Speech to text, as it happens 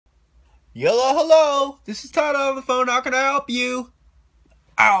Hello, hello. This is Tiedye on the phone. How can I help you?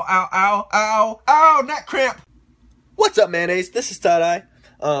 Ow, ow, ow, ow, ow, neck cramp. What's up, mayonnaise? This is Tiedye.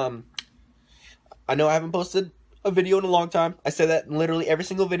 I know I haven't posted a video in a long time. I say that in literally every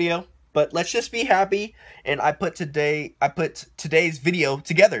single video. But let's just be happy. And I put today's video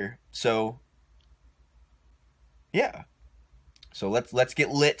together. So yeah. So let's get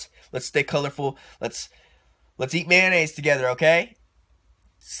lit. Let's stay colorful. Let's eat mayonnaise together, okay?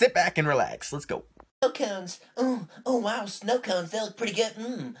 Sit back and relax. Let's go. Snow cones. Oh wow, snow cones. They look pretty good.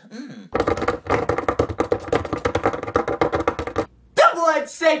 Double-edged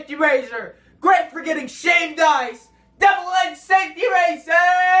safety razor. Great for getting shaved ice. Double-edged safety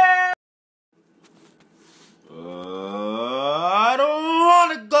razor. I don't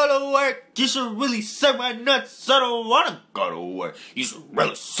want to go to work. You should really suck my nuts. I don't want to go to work. You should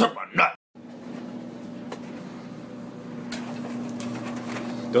really suck my nuts.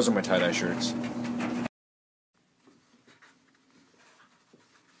 Those are my tie-dye shirts.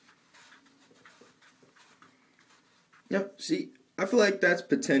 Yep, see, I feel like that's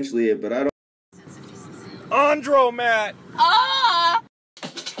potentially it, but I don't. Andromat! Ah!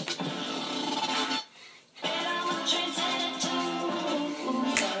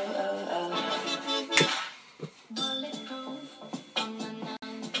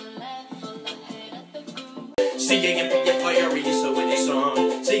 C-A-M-P-F-I-R-E is so in your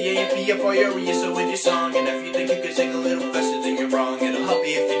song. C-A-M-P-F-I-R-E is so in your song. And if you think you can sing a little faster, then you're wrong. It'll help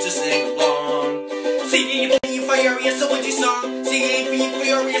you if you just sing along. C-A-M-P-F-I-R-E is so in your song.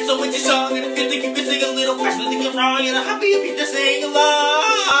 C-A-M-P-F-I-R-E is so in your song. And if you think you can sing a little faster, then you're wrong. It'll help you if you just sing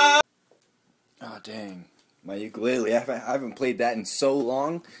along. Oh, dang. My ukulele. I haven't played that in so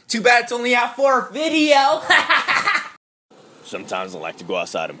long. Too bad it's only out for a video. Sometimes I like to go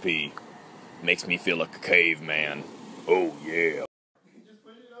outside and pee. Makes me feel like a caveman. Oh, yeah. Just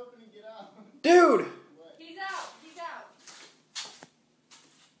push it open and get out. Dude! He's out. He's out.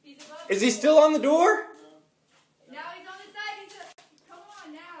 He's above. Is he still on the door? Now he's on the side. He's a... Come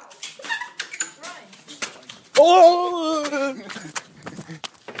on now. Run.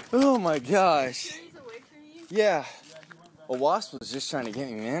 Oh! Oh my gosh. He's away from you. Yeah. A wasp was just trying to get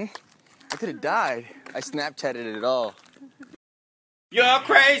me, man. I could have died. I Snapchatted it all. You're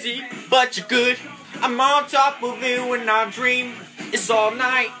crazy, but you're good. I'm on top of it when I dream. It's all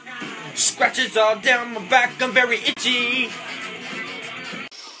night. Scratches all down my back. I'm very itchy. Is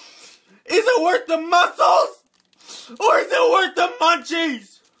it worth the muscles? Or is it worth the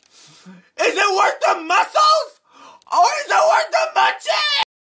munchies? Is it worth the muscles? Or is it worth the munchies?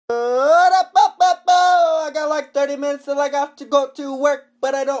 I got like 30 minutes till I got to go to work,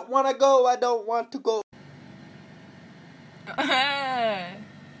 but I don't want to go. I don't want to go.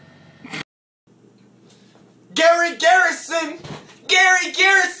 Gary Garrison! Gary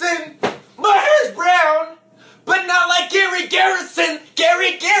Garrison! My hair's brown, but not like Gary Garrison!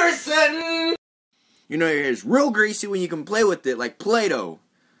 Gary Garrison! You know your hair's real greasy when you can play with it like Play-Doh.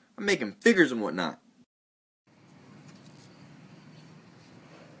 I'm making figures and whatnot.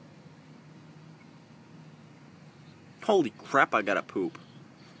 Holy crap, I gotta poop.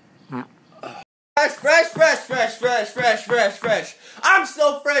 Fresh. I'm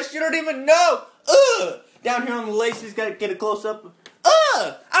so fresh, you don't even know. Down here on the laces, gotta get a close up.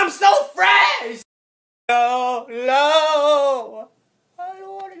 I'm so fresh. No. I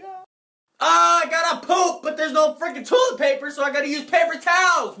don't wanna go. I gotta poop, but there's no freaking toilet paper, so I gotta use paper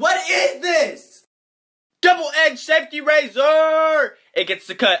towels. What is this? Double-edged safety razor. It gets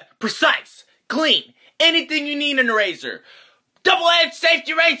to cut precise, clean, anything you need in a razor. Double-edged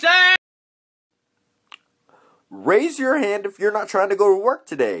safety razor. Raise your hand if you're not trying to go to work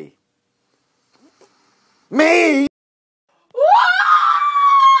today. Me!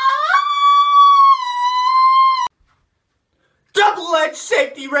 Double-edged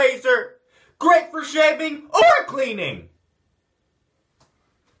safety razor. Great for shaving or cleaning.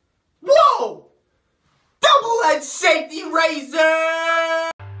 Whoa! Double-edged safety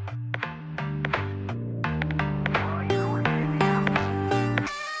razor!